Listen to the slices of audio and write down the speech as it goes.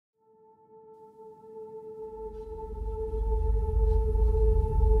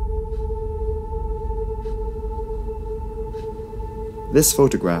This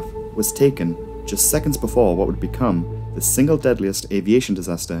photograph was taken just seconds before what would become the single deadliest aviation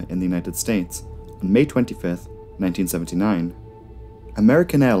disaster in the United States on May 25, 1979.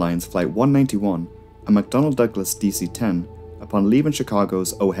 American Airlines Flight 191, a McDonnell Douglas DC-10, upon leaving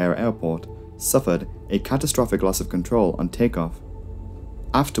Chicago's O'Hare Airport, suffered a catastrophic loss of control on takeoff.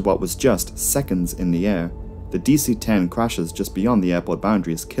 After what was just seconds in the air, the DC-10 crashes just beyond the airport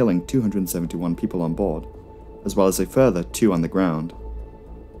boundaries, killing 271 people on board, as well as a further 2 on the ground.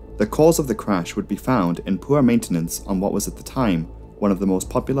 The cause of the crash would be found in poor maintenance on what was at the time one of the most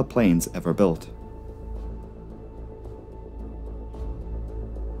popular planes ever built.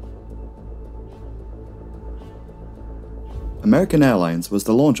 American Airlines was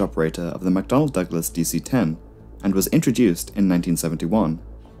the launch operator of the McDonnell Douglas DC-10 and was introduced in 1971.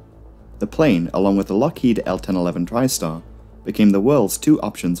 The plane, along with the Lockheed L-1011 TriStar, became the world's 2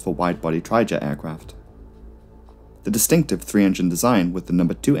 options for wide-body trijet aircraft. The distinctive 3-engine design with the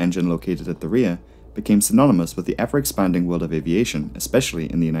number 2 engine located at the rear became synonymous with the ever-expanding world of aviation,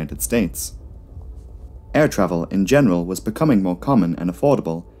 especially in the United States. Air travel in general was becoming more common and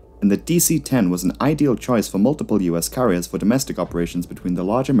affordable, and the DC-10 was an ideal choice for multiple US carriers for domestic operations between the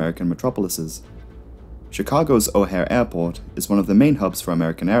large American metropolises. Chicago's O'Hare Airport is one of the main hubs for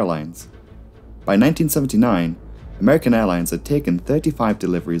American Airlines. By 1979, American Airlines had taken 35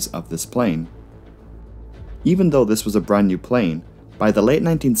 deliveries of this plane. Even though this was a brand new plane, by the late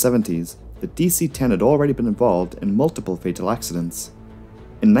 1970s, the DC-10 had already been involved in multiple fatal accidents.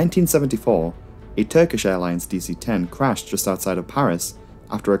 In 1974, a Turkish Airlines DC-10 crashed just outside of Paris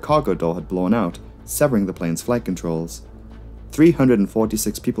after a cargo door had blown out, severing the plane's flight controls.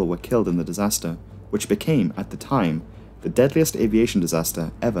 346 people were killed in the disaster, which became, at the time, the deadliest aviation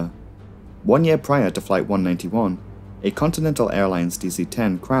disaster ever. 1 year prior to Flight 191, a Continental Airlines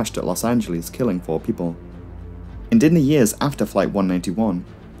DC-10 crashed at Los Angeles, killing 4 people. And in the years after Flight 191,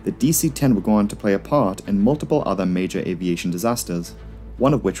 the DC-10 would go on to play a part in multiple other major aviation disasters,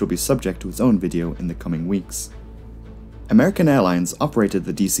 one of which will be subject to its own video in the coming weeks. American Airlines operated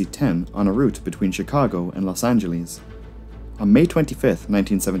the DC-10 on a route between Chicago and Los Angeles. On May 25,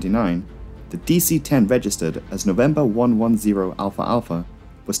 1979, the DC-10 registered as November 110 Alpha Alpha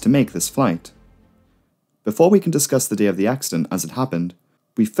was to make this flight. Before we can discuss the day of the accident as it happened,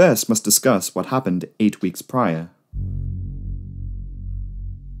 we first must discuss what happened 8 weeks prior.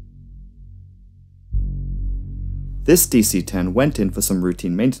 This DC-10 went in for some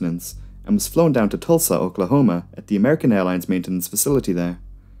routine maintenance and was flown down to Tulsa, Oklahoma at the American Airlines maintenance facility there.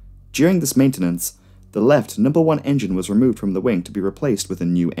 During this maintenance, the left number 1 engine was removed from the wing to be replaced with a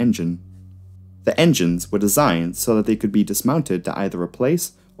new engine. The engines were designed so that they could be dismounted to either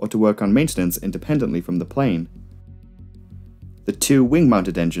replace or to work on maintenance independently from the plane. The 2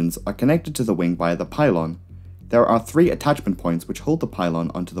 wing-mounted engines are connected to the wing via the pylon. There are 3 attachment points which hold the pylon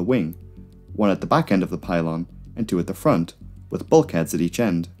onto the wing, 1 at the back end of the pylon and 2 at the front, with bulkheads at each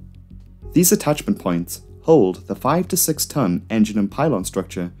end. These attachment points hold the 5 to 6 ton engine and pylon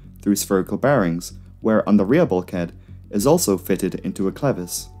structure through spherical bearings, where on the rear bulkhead is also fitted into a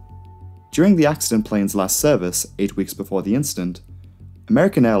clevis. During the accident plane's last service, 8 weeks before the incident,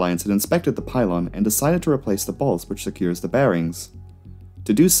 American Airlines had inspected the pylon and decided to replace the bolts which secures the bearings.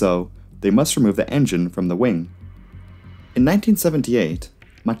 To do so, they must remove the engine from the wing. In 1978,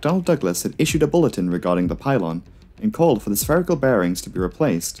 McDonnell Douglas had issued a bulletin regarding the pylon and called for the spherical bearings to be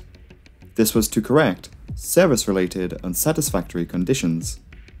replaced. This was to correct service-related unsatisfactory conditions.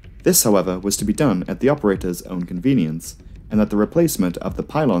 This, however, was to be done at the operator's own convenience, and that the replacement of the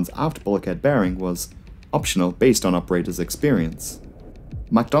pylon's aft bulkhead bearing was optional based on operator's experience.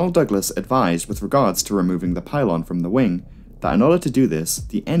 McDonnell Douglas advised with regards to removing the pylon from the wing that in order to do this,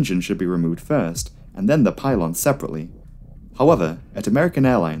 the engine should be removed first, and then the pylon separately. However, at American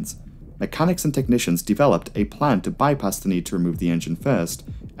Airlines, mechanics and technicians developed a plan to bypass the need to remove the engine first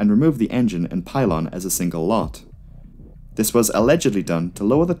and remove the engine and pylon as a single lot. This was allegedly done to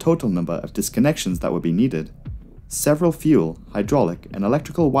lower the total number of disconnections that would be needed. Several fuel, hydraulic, and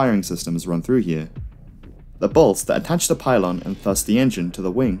electrical wiring systems run through here. The bolts that attach the pylon and thus the engine to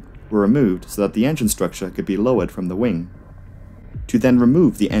the wing were removed so that the engine structure could be lowered from the wing. To then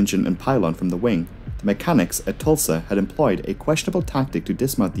remove the engine and pylon from the wing, the mechanics at Tulsa had employed a questionable tactic to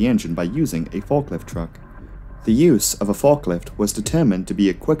dismount the engine by using a forklift truck. The use of a forklift was determined to be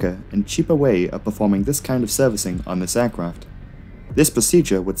a quicker and cheaper way of performing this kind of servicing on this aircraft. This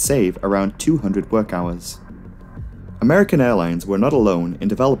procedure would save around 200 work hours. American Airlines were not alone in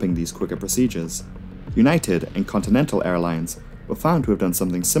developing these quicker procedures. United and Continental Airlines were found to have done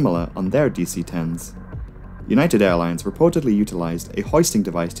something similar on their DC-10s. United Airlines reportedly utilized a hoisting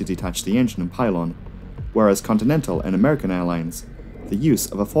device to detach the engine and pylon, whereas Continental and American Airlines the use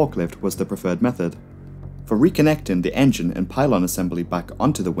of a forklift was the preferred method. For reconnecting the engine and pylon assembly back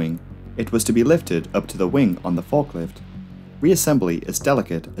onto the wing, it was to be lifted up to the wing on the forklift. Reassembly is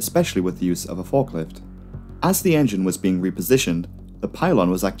delicate, especially with the use of a forklift. As the engine was being repositioned, the pylon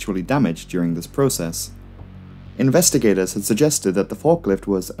was actually damaged during this process. Investigators had suggested that the forklift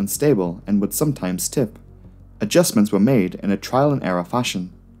was unstable and would sometimes tip. Adjustments were made in a trial and error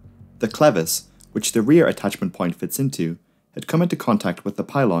fashion. The clevis, which the rear attachment point fits into, had come into contact with the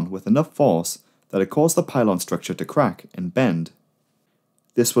pylon with enough force that it caused the pylon structure to crack and bend.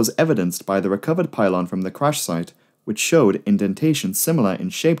 This was evidenced by the recovered pylon from the crash site, which showed indentations similar in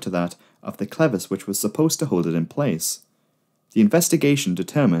shape to that of the clevis which was supposed to hold it in place. The investigation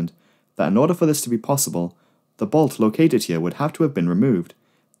determined that in order for this to be possible, the bolt located here would have to have been removed.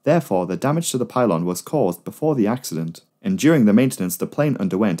 Therefore, the damage to the pylon was caused before the accident, and during the maintenance the plane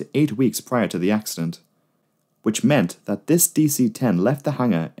underwent 8 weeks prior to the accident, which meant that this DC-10 left the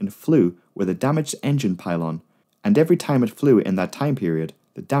hangar and flew with a damaged engine pylon, and every time it flew in that time period,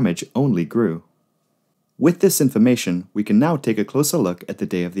 the damage only grew. With this information, we can now take a closer look at the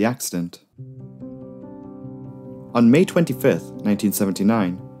day of the accident. On May 25,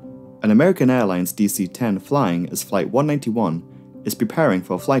 1979, an American Airlines DC-10 flying as Flight 191 is preparing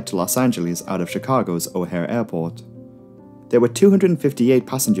for a flight to Los Angeles out of Chicago's O'Hare Airport. There were 258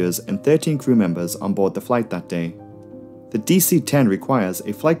 passengers and 13 crew members on board the flight that day. The DC-10 requires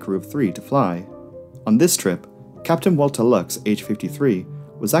a flight crew of 3 to fly. On this trip, Captain Walter Lux, age 53,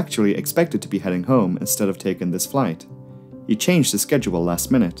 was actually expected to be heading home instead of taking this flight. He changed his schedule last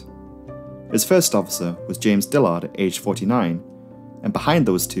minute. His first officer was James Dillard, age 49, and behind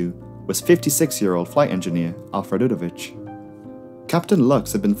those two was 56-year-old flight engineer Alfred Udovich. Captain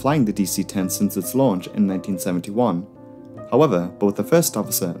Lux had been flying the DC-10 since its launch in 1971. However, both the first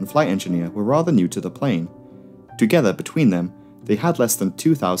officer and flight engineer were rather new to the plane. Together, between them, they had less than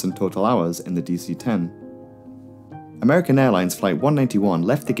 2,000 total hours in the DC-10. American Airlines Flight 191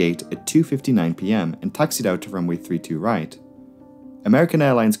 left the gate at 2:59 p.m. and taxied out to runway 32 right. American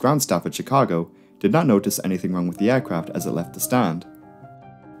Airlines ground staff at Chicago did not notice anything wrong with the aircraft as it left the stand.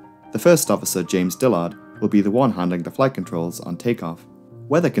 The first officer, James Dillard, will be the one handling the flight controls on takeoff.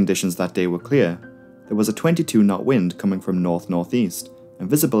 Weather conditions that day were clear. There was a 22-knot wind coming from north-northeast, and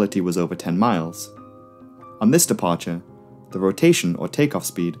visibility was over 10 miles. On this departure, the rotation or takeoff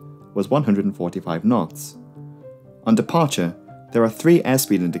speed was 145 knots. On departure, there are 3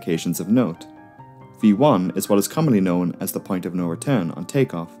 airspeed indications of note. V1 is what is commonly known as the point of no return on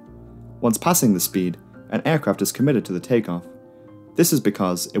takeoff. Once passing the speed, an aircraft is committed to the takeoff. This is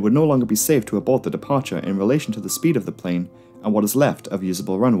because it would no longer be safe to abort the departure in relation to the speed of the plane and what is left of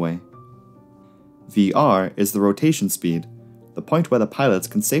usable runway. VR is the rotation speed, the point where the pilots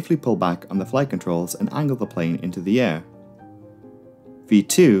can safely pull back on the flight controls and angle the plane into the air.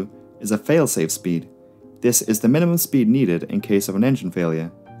 V2 is a fail-safe speed. This is the minimum speed needed in case of an engine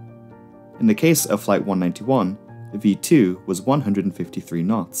failure. In the case of Flight 191, V2 was 153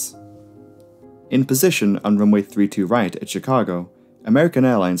 knots. In position on runway 32 right at Chicago, American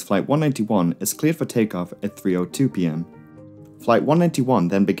Airlines Flight 191 is cleared for takeoff at 3:02 p.m. Flight 191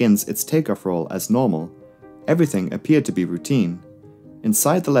 then begins its takeoff roll as normal. Everything appeared to be routine.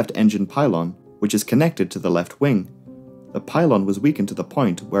 Inside the left engine pylon, which is connected to the left wing, the pylon was weakened to the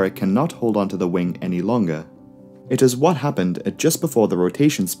point where it cannot hold onto the wing any longer. It is what happened at just before the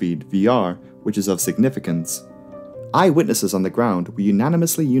rotation speed, VR, which is of significance. Eyewitnesses on the ground were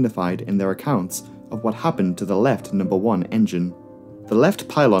unanimously unified in their accounts of what happened to the left number 1 engine. The left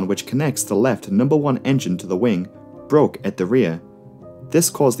pylon which connects the left number 1 engine to the wing broke at the rear. This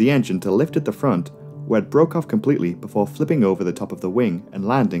caused the engine to lift at the front, where it broke off completely before flipping over the top of the wing and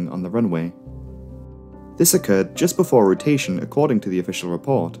landing on the runway. This occurred just before rotation according to the official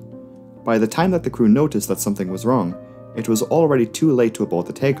report. By the time that the crew noticed that something was wrong, it was already too late to abort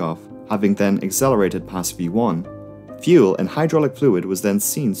the takeoff, having then accelerated past V1. Fuel and hydraulic fluid was then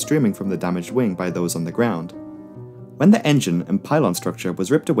seen streaming from the damaged wing by those on the ground. When the engine and pylon structure was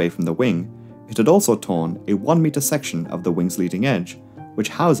ripped away from the wing, it had also torn a 1-meter section of the wing's leading edge, which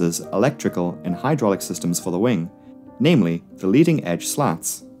houses electrical and hydraulic systems for the wing, namely the leading edge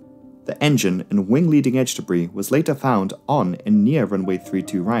slats. The engine and wing leading edge debris was later found on and near runway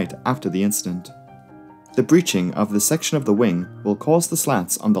 32 right after the incident. The breaching of this section of the wing will cause the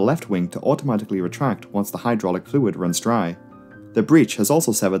slats on the left wing to automatically retract once the hydraulic fluid runs dry. The breach has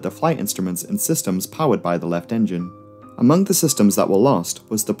also severed the flight instruments and systems powered by the left engine. Among the systems that were lost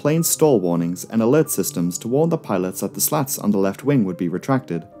was the plane's stall warnings and alert systems to warn the pilots that the slats on the left wing would be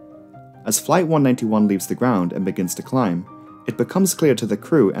retracted. As Flight 191 leaves the ground and begins to climb, it becomes clear to the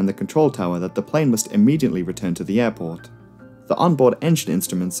crew and the control tower that the plane must immediately return to the airport. The onboard engine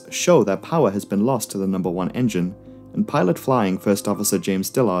instruments show that power has been lost to the number 1 engine, and pilot flying First Officer James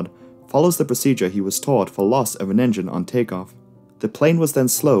Dillard follows the procedure he was taught for loss of an engine on takeoff. The plane was then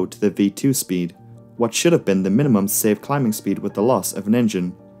slowed to the V2 speed, what should have been the minimum safe climbing speed with the loss of an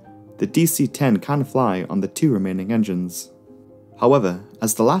engine. The DC-10 can fly on the 2 remaining engines. However,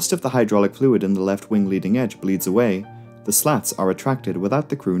 as the last of the hydraulic fluid in the left wing leading edge bleeds away, the slats are retracted without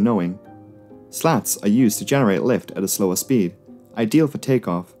the crew knowing. Slats are used to generate lift at a slower speed, ideal for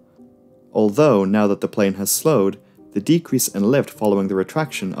takeoff. Although, now that the plane has slowed, the decrease in lift following the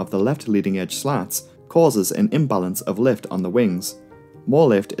retraction of the left leading edge slats causes an imbalance of lift on the wings. More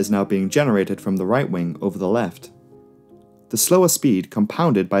lift is now being generated from the right wing over the left. The slower speed,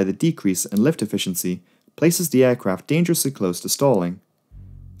 compounded by the decrease in lift efficiency, places the aircraft dangerously close to stalling.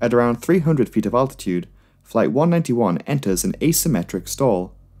 At around 300 feet of altitude, Flight 191 enters an asymmetric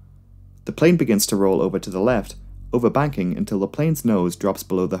stall. The plane begins to roll over to the left, overbanking until the plane's nose drops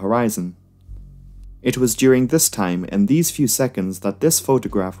below the horizon. It was during this time and these few seconds that this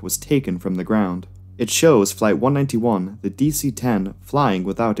photograph was taken from the ground. It shows Flight 191, the DC-10, flying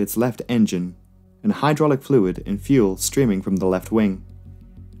without its left engine, and hydraulic fluid and fuel streaming from the left wing.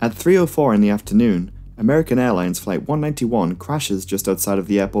 At 3:04 in the afternoon, American Airlines Flight 191 crashes just outside of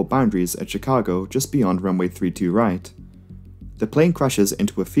the airport boundaries at Chicago, just beyond runway 32 right. The plane crashes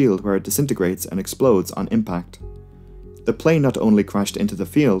into a field where it disintegrates and explodes on impact. The plane not only crashed into the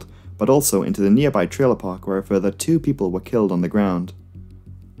field, but also into the nearby trailer park where a further 2 people were killed on the ground.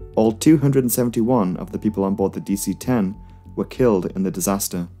 All 271 of the people on board the DC-10 were killed in the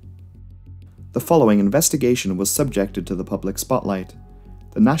disaster. The following investigation was subjected to the public spotlight.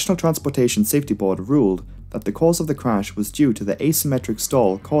 The National Transportation Safety Board ruled that the cause of the crash was due to the asymmetric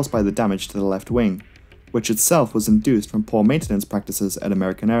stall caused by the damage to the left wing, which itself was induced from poor maintenance practices at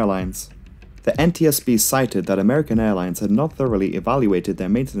American Airlines. The NTSB cited that American Airlines had not thoroughly evaluated their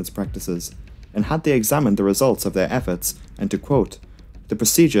maintenance practices, and had they examined the results of their efforts, and to quote, "The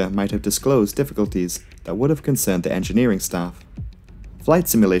procedure might have disclosed difficulties that would have concerned the engineering staff." Flight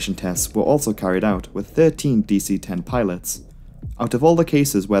simulation tests were also carried out with 13 DC-10 pilots. Out of all the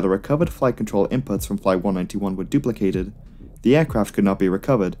cases where the recovered flight control inputs from Flight 191 were duplicated, the aircraft could not be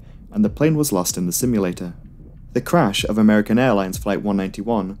recovered, and the plane was lost in the simulator. The crash of American Airlines Flight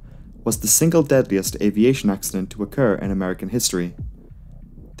 191 was the single deadliest aviation accident to occur in American history.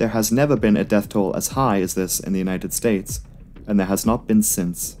 There has never been a death toll as high as this in the United States, and there has not been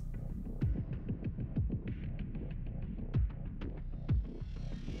since.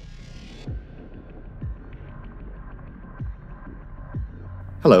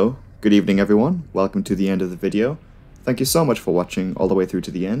 Hello, good evening everyone, welcome to the end of the video. Thank you so much for watching all the way through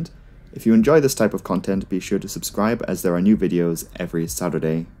to the end. If you enjoy this type of content, be sure to subscribe as there are new videos every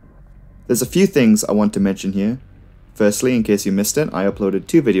Saturday. There's a few things I want to mention here. Firstly, in case you missed it, I uploaded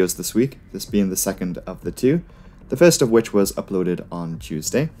 2 videos this week, this being the second of the 2, the first of which was uploaded on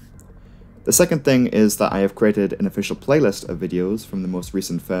Tuesday. The second thing is that I have created an official playlist of videos from the most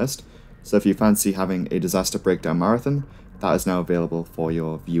recent first, so if you fancy having a disaster breakdown marathon, that is now available for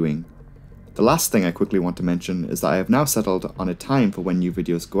your viewing. The last thing I quickly want to mention is that I have now settled on a time for when new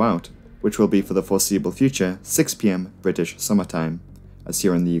videos go out, which will be for the foreseeable future 6 PM British summertime, as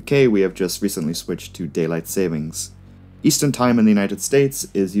here in the UK we have just recently switched to daylight savings. Eastern time in the United States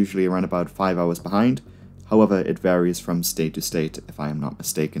is usually around about 5 hours behind, however it varies from state to state if I am not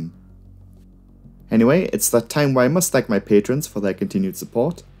mistaken. Anyway, it's that time where I must thank my patrons for their continued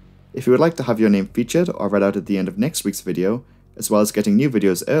support. If you would like to have your name featured or read out at the end of next week's video, as well as getting new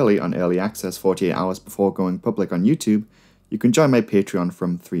videos early on early access 48 hours before going public on YouTube, you can join my Patreon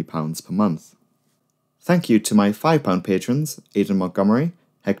from £3 per month. Thank you to my £5 patrons, Aidan Montgomery,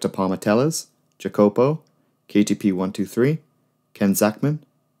 Hector Palmer-Tellers, Jacopo, KTP123, Ken Zachman,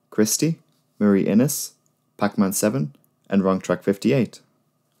 Christy, Marie Innes, Pacman7, and WrongTrack58.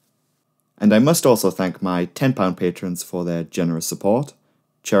 And I must also thank my £10 patrons for their generous support: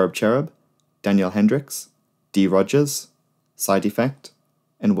 Cherub Cherub, Daniel Hendricks, D. Rogers, Side Effect,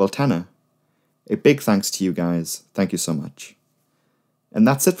 and Will Tanner. A big thanks to you guys, thank you so much. And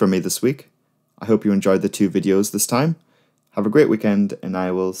that's it from me this week. I hope you enjoyed the 2 videos this time. Have a great weekend, and I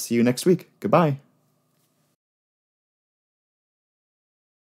will see you next week. Goodbye.